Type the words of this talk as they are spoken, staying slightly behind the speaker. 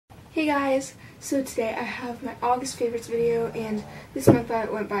Hey guys, so today I have my August favorites video, and this month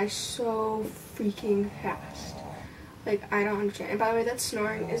went by so freaking fast. Like, I don't understand. And by the way, that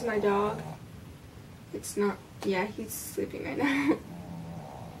snoring is my dog. It's not, yeah, he's sleeping right now.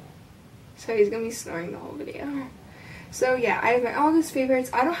 So he's gonna be snoring the whole video. So yeah, I have my August favorites.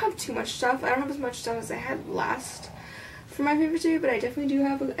 I don't have too much stuff. I don't have as much stuff as I had last for my favorites video, but I definitely do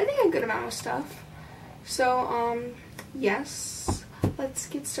have, I think, a good amount of stuff. So, yes. Let's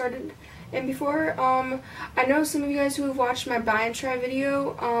get started. And before, I know some of you guys who have watched my buy and try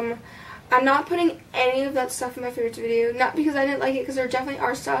video, I'm not putting any of that stuff in my favorites video, not because I didn't like it, because there definitely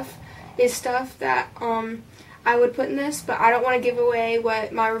are stuff that, I would put in this, but I don't want to give away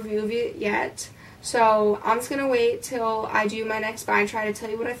what my review of it yet, so I'm just going to wait till I do my next buy and try to tell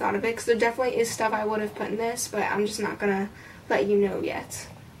you what I thought of it, because there definitely is stuff I would have put in this, but I'm just not going to let you know yet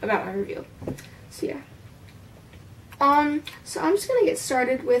about my review. So yeah. So I'm just gonna get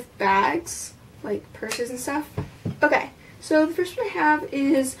started with bags, like purses and stuff. Okay, so the first one I have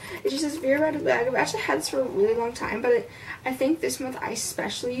is, it's just this Vera Bradley bag. I've actually had this for a really long time, but I think this month I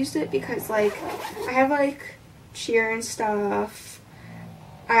especially used it because, like, I have, like, cheer and stuff.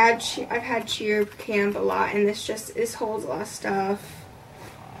 I've had cheer camp a lot, and this holds a lot of stuff.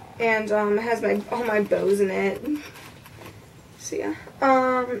 And, it has all my bows in it. So, yeah.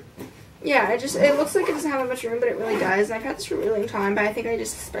 Yeah, it looks like it doesn't have that much room, but it really does. And I've had this for a really long time, but I think I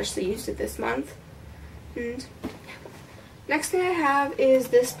just especially used it this month. And next thing I have is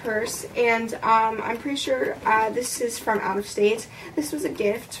this purse, and I'm pretty sure this is from out of state. This was a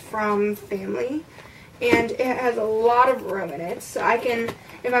gift from family, and it has a lot of room in it, so I can,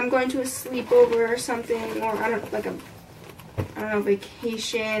 if I'm going to a sleepover or something, or I don't know,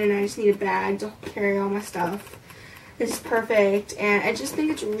 vacation, and I just need a bag to carry all my stuff. This is perfect, and I just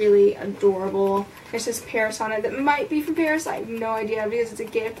think it's really adorable. It says Paris on it. That might be from Paris. I have no idea because it's a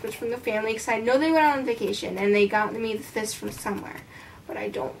gift, but it's from the family, because I know they went on vacation and they got me this from somewhere, but I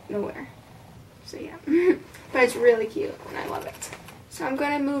don't know where. So yeah, but it's really cute and I love it. So I'm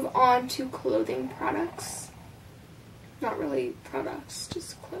going to move on to clothing products. Not really products,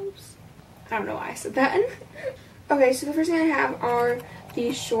 just clothes. I don't know why I said that. Okay, so the first thing I have are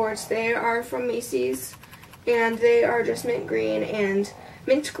these shorts. They are from Macy's. And they are just mint green, and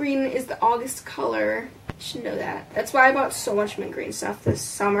mint green is the August color. You should know that. That's why I bought so much mint green stuff this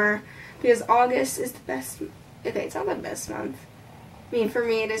summer, because August is the best. Okay, it's not the best month. I mean, for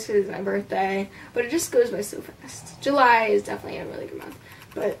me it is because it's my birthday, but it just goes by so fast. July is definitely a really good month,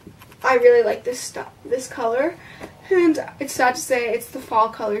 but I really like this color, and it's sad to say it's the fall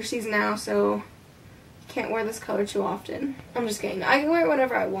color season now, so you can't wear this color too often. I'm just kidding. I can wear it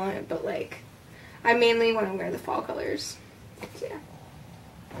whenever I want, but like, I mainly want to wear the fall colors. So yeah.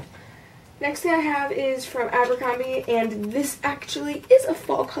 Next thing I have is from Abercrombie, and this actually is a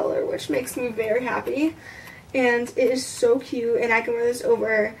fall color, which makes me very happy. And it is so cute, and I can wear this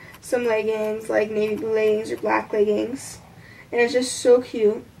over some leggings, like navy blue leggings or black leggings. And it's just so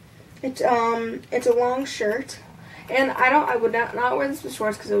cute. It's a long shirt, and I would not wear this with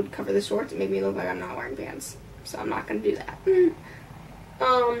shorts because it would cover the shorts and make me look like I'm not wearing pants. So I'm not gonna do that.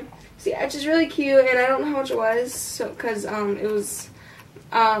 So yeah, it's just really cute, and I don't know how much it was, so because it was,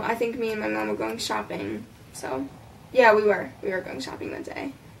 I think me and my mom were going shopping, so yeah, we were going shopping that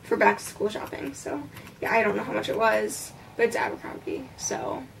day for back to school shopping. So yeah, I don't know how much it was, but it's Abercrombie,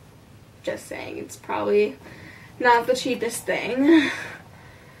 so just saying, it's probably not the cheapest thing.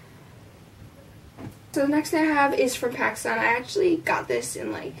 So the next thing I have is from PacSun. I actually got this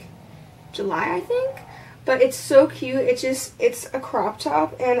in like July, I think. But it's so cute. It's a crop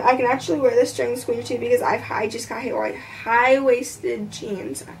top, and I can actually wear this during the school year too, because I just got high-waisted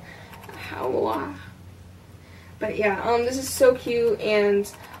jeans. But yeah, this is so cute, and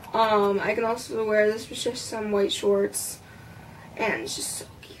I can also wear this with just some white shorts, and it's just so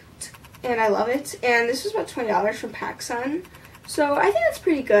cute, and I love it. And this was about $20 from PacSun, so I think that's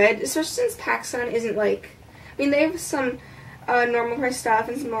pretty good, especially since PacSun isn't like, I mean, they have some normal price stuff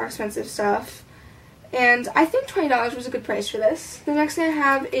and some more expensive stuff. And I think $20 was a good price for this. The next thing I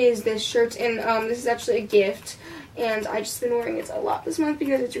have is this shirt, and this is actually a gift. And I've just been wearing it a lot this month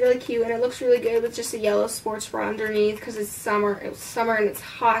because it's really cute, and it looks really good with just a yellow sports bra underneath because it's summer. It was summer and it's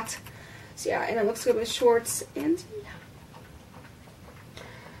hot. So yeah, and it looks good with shorts, and yeah.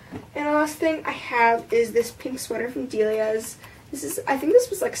 And the last thing I have is this pink sweater from Delia's. I think this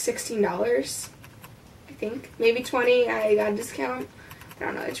was like $16. I think. Maybe $20. I got a discount. I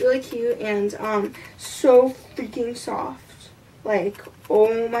don't know, it's really cute, and so freaking soft. Like,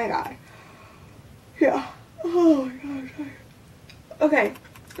 oh my god. Yeah. Oh my gosh. Okay.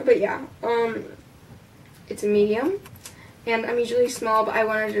 But yeah, it's a medium, and I'm usually small, but I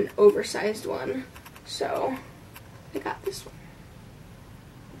wanted an oversized one, so I got this one.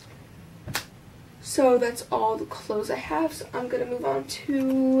 So that's all the clothes I have, so I'm going to move on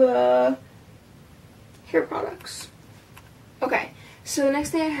to hair products. Okay, so the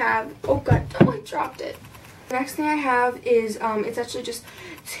next thing I have, oh god, oh, I dropped it. The next thing I have is, it's actually just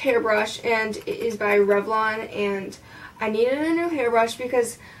this hairbrush, and it is by Revlon, and I needed a new hairbrush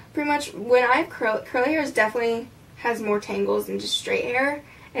because pretty much when I have curly hair definitely has more tangles than just straight hair,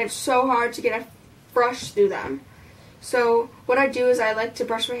 and it's so hard to get a brush through them. So what I do is I like to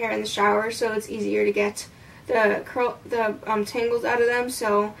brush my hair in the shower so it's easier to get the tangles out of them.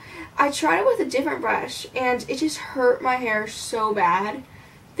 So I tried it with a different brush and it just hurt my hair so bad.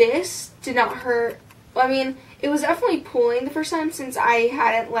 This did not hurt. I mean, it was definitely pulling the first time since I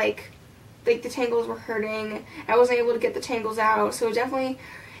hadn't like the tangles were hurting. I wasn't able to get the tangles out, so it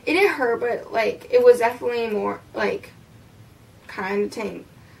didn't hurt, but like it was definitely more like kind of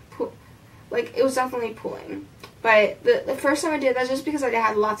like it was definitely pulling. But the first time I did that, just because I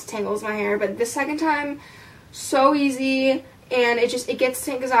had lots of tangles in my hair. But the second time, so easy, and it gets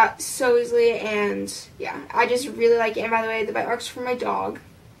tangles out so easily, and yeah, I just really like it. And by the way, the bite marks for my dog.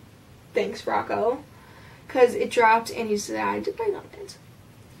 Thanks, Rocco, because it dropped and he said I did bite on it.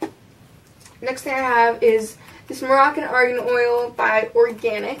 Next thing I have is this Moroccan Argan Oil by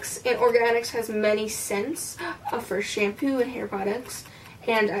Organics, and Organics has many scents for shampoo and hair products.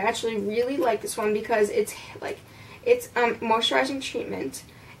 And I actually really like this one because it's moisturizing treatment,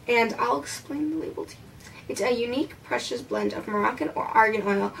 and I'll explain the label to you. It's a unique precious blend of Moroccan or argan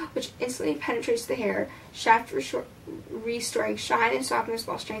oil which instantly penetrates the hair shaft, restoring shine and softness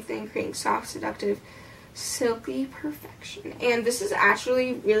while strengthening, creating soft, seductive, silky perfection. And this is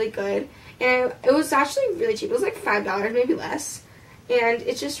actually really good, and it was actually really cheap. It was like $5, maybe less, and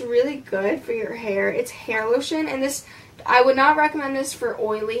it's just really good for your hair. It's hair lotion, and this I would not recommend this for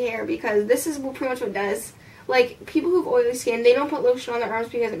oily hair because this is pretty much what it does. Like, people who have oily skin, they don't put lotion on their arms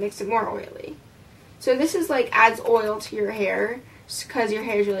because it makes it more oily. So this is like adds oil to your hair because your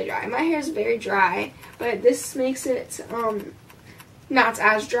hair is really dry. My hair is very dry, but this makes it not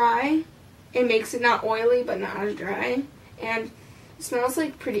as dry. It makes it not oily but not as dry, and it smells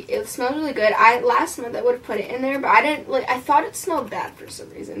like it smells really good. Last month I would have put it in there, but I didn't I thought it smelled bad for some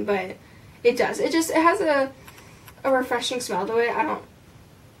reason, but it does. It has a refreshing smell to it. I don't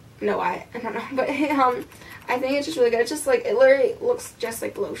know why. I don't know, but I think it's just really good. It's just like, it literally looks just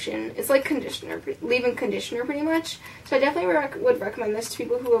like lotion. It's like conditioner, leave-in conditioner pretty much. So I definitely would recommend this to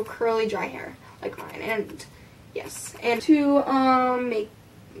people who have curly, dry hair like mine. And yes, and to I'll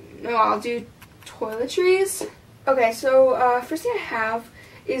do toiletries. Okay, so first thing I have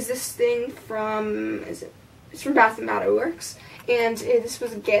is this thing from it's from Bath and Body Works, and this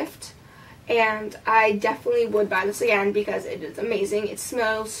was a gift. And I definitely would buy this again because it is amazing. It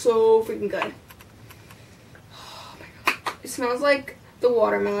smells so freaking good. Oh my god. It smells like the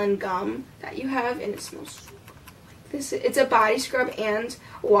watermelon gum that you have, and it smells so good. Like this. It's a body scrub and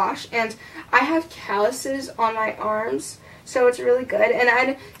wash, and I have calluses on my arms, so it's really good.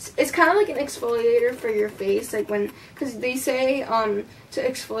 And it's kind of like an exfoliator for your face, like because they say to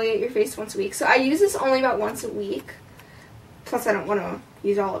exfoliate your face once a week. So I use this only about once a week. Plus, I don't want to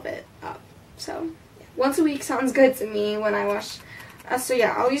use all of it up. So, yeah, once a week sounds good to me when I wash. So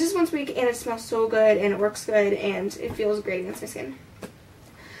yeah, I'll use this once a week, and it smells so good, and it works good, and it feels great against my skin.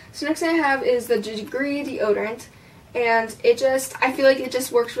 So next thing I have is the Degree deodorant, and I feel like it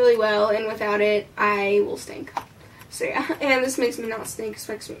just works really well, and without it, I will stink. So yeah, and this makes me not stink,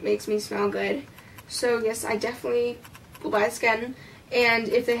 makes me smell good. So yes, I definitely will buy this again, and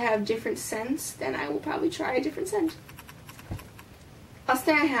if they have different scents, then I will probably try a different scent. Last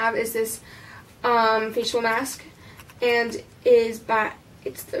thing I have is this facial mask, and it's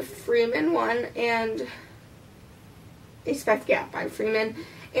the Freeman one, and it's by Freeman,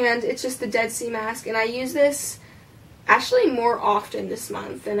 and it's just the Dead Sea mask, and I use this actually more often this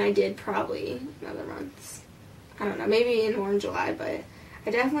month than I did probably in other months. I don't know, maybe more in July, but I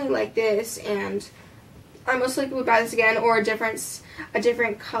definitely like this, and I most likely would buy this again, or a different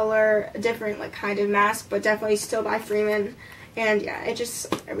color, a different like kind of mask, but definitely still buy Freeman. And yeah, I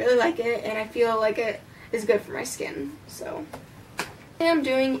really like it, and I feel like it is good for my skin. So what I'm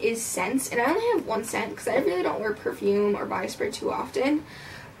doing is scents, and I only have one scent because I really don't wear perfume or body spray too often.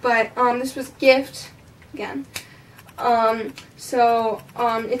 But this was a gift again.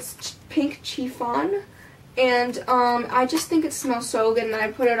 It's pink chiffon, and I just think it smells so good, and I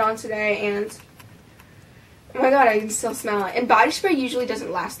put it on today, and oh my god, I can still smell it. And body spray usually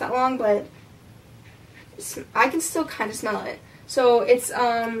doesn't last that long, but I can still kind of smell it. So it's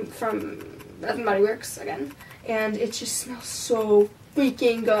from Bath and Body Works again, and it just smells so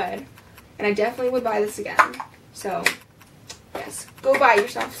freaking good. And I definitely would buy this again. So, yes, go buy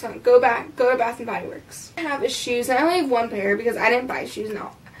yourself some. Go to Bath and Body Works. I have is shoes, and I only have one pair because I didn't buy shoes.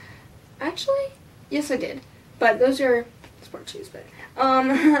 No, actually, yes, I did. But those are sport shoes. But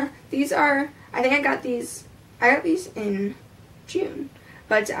these are. I think I got these. I got these in June.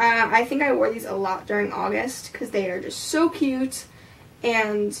 But I think I wore these a lot during August because they are just so cute.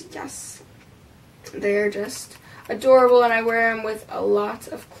 And yes, they're just adorable, and I wear them with a lot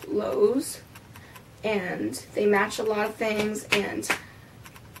of clothes, and they match a lot of things, and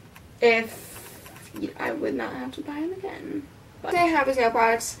if I would not have to buy them again. But I have is nail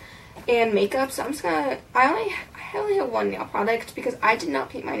products and makeup, so I'm just gonna, I only have one nail product because I did not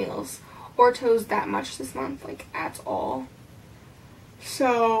paint my nails or toes that much this month, like at all.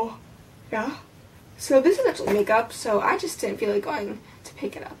 So yeah, so this is actually makeup, so I just didn't feel like going to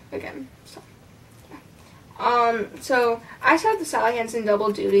pick it up again. So so I just have the Sally Hansen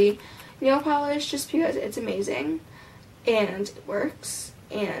Double Duty nail polish just because it's amazing and it works.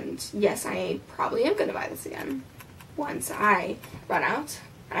 And yes, I probably am gonna buy this again once I run out,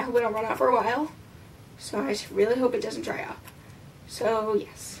 and I hope I don't run out for a while. So I just really hope it doesn't dry up. So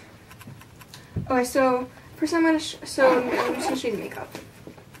yes. Okay, so first I'm just gonna show you the makeup.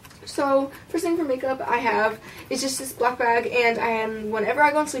 So first thing for makeup I have is just this black bag, and whenever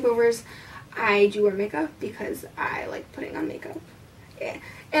I go on sleepovers, I do wear makeup because I like putting on makeup. Yeah.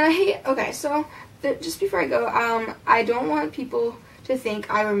 And I hate, okay, so just before I go, I don't want people to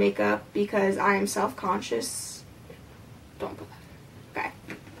think I wear makeup because I am self-conscious. Don't put that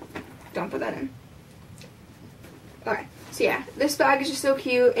in. Okay. Don't put that in. Okay. So yeah, this bag is just so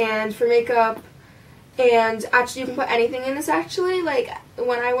cute, and for makeup, and actually you can put anything in this actually. Like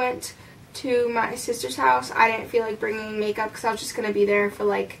when I went to my sister's house, I didn't feel like bringing makeup because I was just going to be there for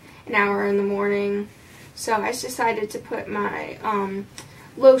like an hour in the morning. So I just decided to put my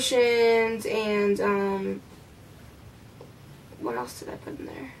lotions and what else did I put in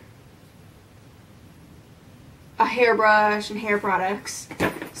there? A hairbrush and hair products.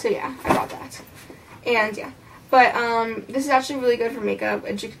 So yeah, I bought that. And yeah, but this is actually really good for makeup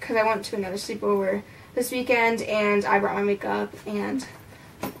because I went to another sleepover this weekend and I brought my makeup, and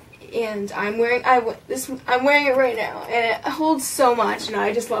I'm wearing it right now, and it holds so much, and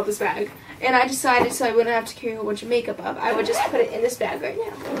I just love this bag. And I decided, so I wouldn't have to carry a whole bunch of makeup up, I would just put it in this bag right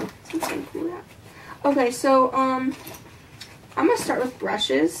now. So I'm just gonna pull that. Okay, so I'm gonna start with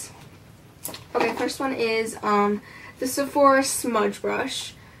brushes. Okay, first one is the Sephora smudge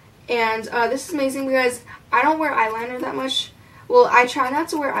brush, and this is amazing because I don't wear eyeliner that much. Well, I try not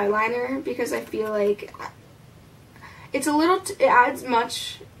to wear eyeliner because I feel like it's it adds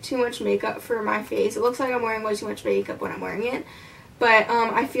too much makeup for my face. It looks like I'm wearing way too much makeup when I'm wearing it. But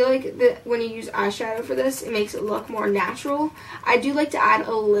I feel like that when you use eyeshadow for this, it makes it look more natural. I do like to add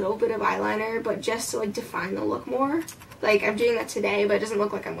a little bit of eyeliner, but just to like define the look more. Like I'm doing that today, but it doesn't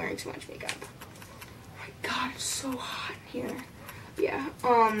look like I'm wearing too much makeup. Oh my god, it's so hot in here. But yeah,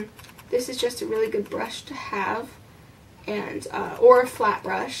 this is just a really good brush to have, and or a flat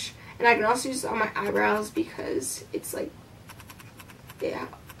brush. And I can also use it on my eyebrows because it's like, yeah,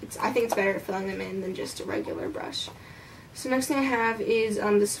 I think it's better at filling them in than just a regular brush. So next thing I have is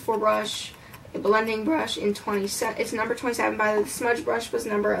the Sephora brush, a blending brush in 27. It's number 27. By the smudge brush was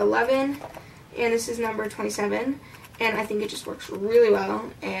number 11, and this is number 27. And I think it just works really well.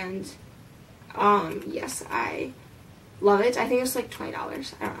 And yes, I love it. I think it's like $20. I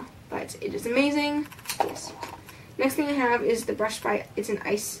don't know, but it is amazing. Yes. Next thing I have is the brush by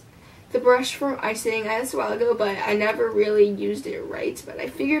the brush from Icing. I had this a while ago, but I never really used it right. But I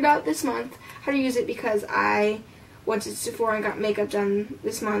figured out this month how to use it because I went to Sephora and got makeup done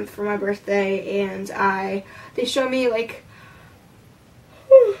this month for my birthday, and they showed me like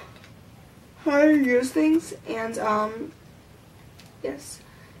how to use things, and yes,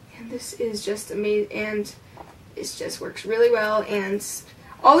 and this is just amazing, and it just works really well, and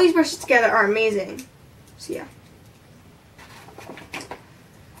all these brushes together are amazing. So yeah.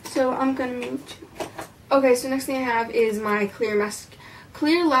 So I'm gonna move to, okay, so next thing I have is my Clear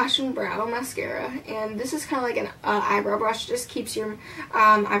Lash and Brow Mascara, and this is kind of like an eyebrow brush. It just keeps your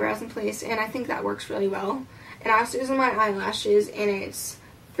eyebrows in place, and I think that works really well. And I also use it on my eyelashes, and it's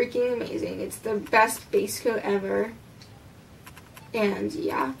freaking amazing. It's the best base coat ever, and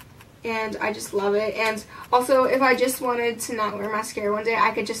yeah, and I just love it. And also, if I just wanted to not wear mascara one day,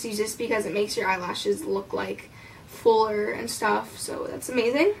 I could just use this because it makes your eyelashes look like fuller and stuff, so that's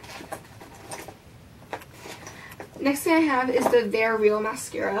amazing. Next thing I have is the They're Real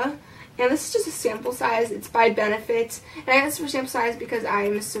mascara, And this is just a sample size. It's by Benefit. And I got this for sample size because I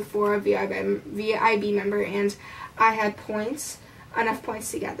am a Sephora VIB member and I had points, enough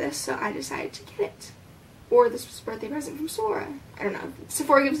points to get this, so I decided to get it. Or this was a birthday present from Sephora. I don't know.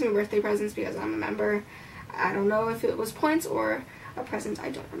 Sephora gives me birthday presents because I'm a member. I don't know if it was points or a present.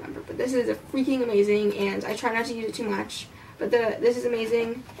 I don't remember. But this is a freaking amazing, and I try not to use it too much. But this is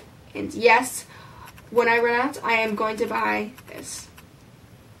amazing. And yes, when I run out, I am going to buy this.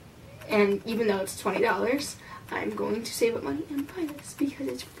 And even though it's $20, I'm going to save up money and buy this because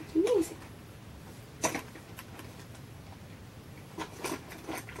it's freaking amazing.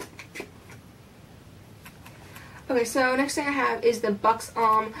 Okay, so next thing I have is the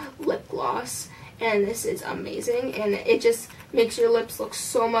Buxom lip gloss, and this is amazing, and it just makes your lips look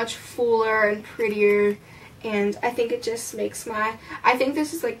so much fuller and prettier, and I think it just makes I think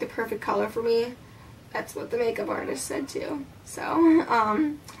this is like the perfect color for me. That's what the makeup artist said too.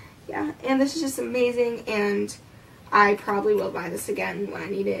 So, yeah, and this is just amazing, and I probably will buy this again when I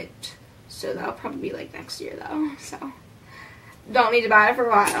need it, so that'll probably be like next year though, so don't need to buy it for a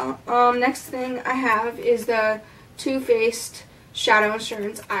while. Next thing I have is the Too Faced Shadow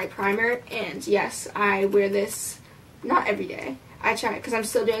Insurance Eye Primer, and yes, I wear this not every day. I try because I'm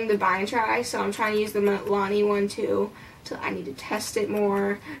still doing the buy and try, so I'm trying to use the Milani one too. So I need to test it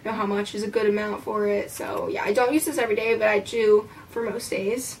more, know how much is a good amount for it. So yeah, I don't use this every day, but I do for most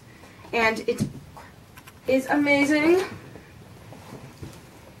days, and it is amazing.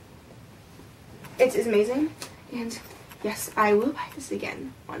 It is amazing, and yes, I will buy this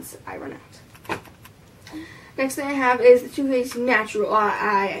again once I run out. Next thing I have is the Too Faced Natural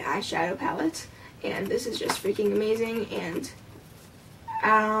Eyeshadow Palette, and this is just freaking amazing, and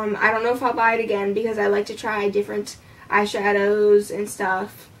I don't know if I'll buy it again because I like to try different eyeshadows and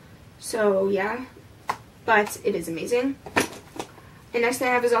stuff, so yeah, but it is amazing. And next thing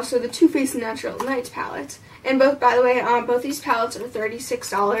I have is also the Too Faced Natural Night Palette, and both, by the way, both these palettes are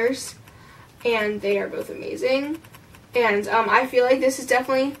 $36, and they are both amazing, and I feel like this is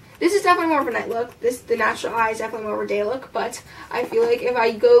definitely more of a night look. The natural eye is definitely more of a day look, but I feel like if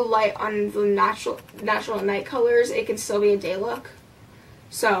I go light on the natural night colors, it can still be a day look.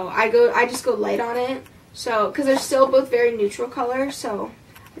 So I just go light on it. So because they're still both very neutral colors, so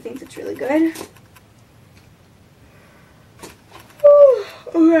I think that's really good.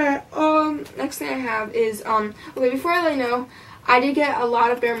 Okay. Next thing I have is okay. Before I let you know, I did get a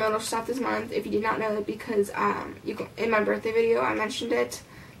lot of Bare Minerals stuff this month. If you did not know it, because in my birthday video I mentioned it,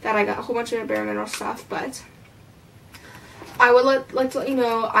 that I got a whole bunch of Bare Minerals stuff, but I would like to let you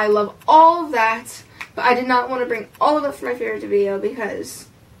know I love all of that, but I did not want to bring all of it for my favorite video because,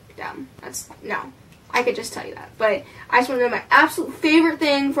 no, I could just tell you that. But I just want to know my absolute favorite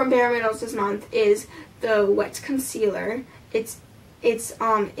thing from Bare Minerals this month is the Wet Concealer. It's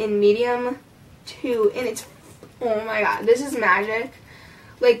in medium 2, and it's, oh my god, this is magic,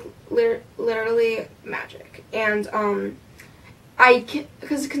 like literally magic. And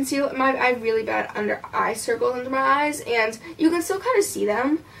because concealer, I have really bad under eye circles under my eyes, and you can still kind of see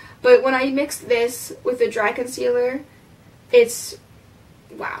them, but when I mix this with the dry concealer, it's,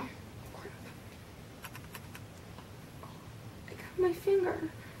 wow. I got my finger.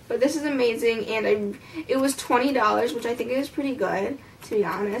 But this is amazing, and it was $20, which I think is pretty good, to be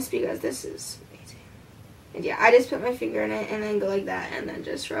honest, because this is amazing. And yeah, I just put my finger in it, and then go like that, and then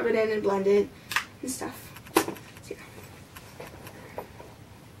just rub it in and blend it and stuff.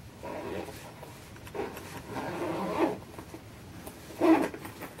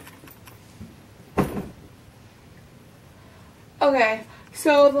 Okay,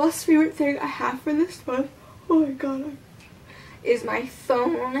 so the last favorite thing I have for this month, oh my god, is my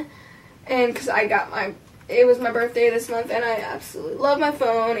phone. And because it was my birthday this month, and I absolutely love my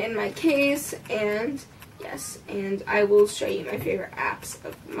phone and my case, and yes, and I will show you my favorite apps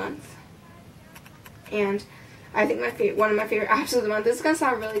of the month. And I think one of my favorite apps of the month, this is going to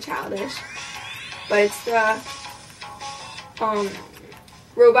sound really childish, but it's the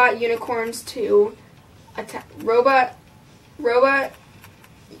Robot Unicorns 2 Robot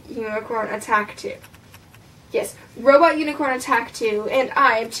Unicorn Attack 2. Yes, Robot Unicorn Attack 2, and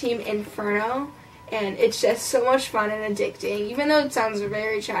I am Team Inferno, and it's just so much fun and addicting. Even though it sounds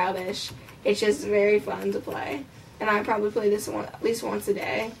very childish, it's just very fun to play. And I probably play this at least once a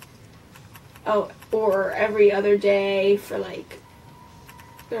day. Oh, or every other day for like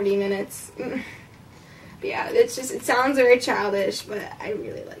 30 minutes. But yeah, it sounds very childish, but I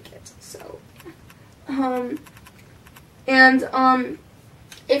really like it. So,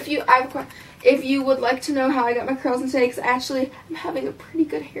 if you would like to know how I got my curls in today, because actually I'm having a pretty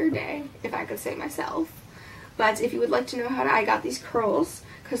good hair day, if I could say myself. But if you would like to know how I got these curls,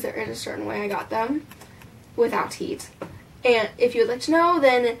 because there is a certain way I got them without heat. And if you would like to know,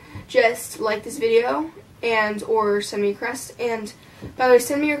 then just like this video and or send me a request. And by the way,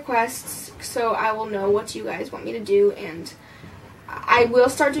 send me requests so I will know what you guys want me to do, and I will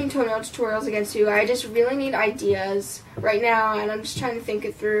start doing toenail tutorials again too. I just really need ideas right now, and I'm just trying to think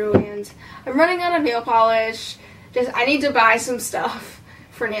it through, and I'm running out of nail polish. I need to buy some stuff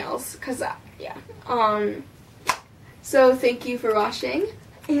for nails, because yeah. So thank you for watching,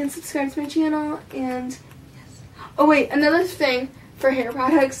 and subscribe to my channel, and yes. Oh wait, another thing for hair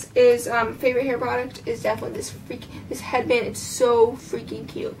products is, favorite hair product is definitely this headband. It's so freaking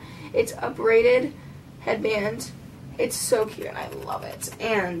cute. It's a braided headband. It's so cute and I love it.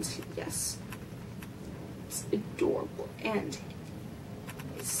 And yes, it's adorable and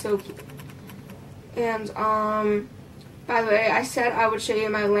it's so cute. And by the way, I said I would show you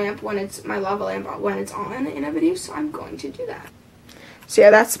my lamp when it's my lava lamp when it's on in a video, so I'm going to do that. So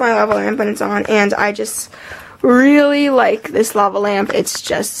yeah, that's my lava lamp when it's on, and I just really like this lava lamp. It's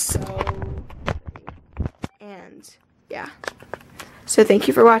just so pretty. And yeah. So thank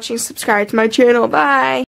you for watching. Subscribe to my channel. Bye.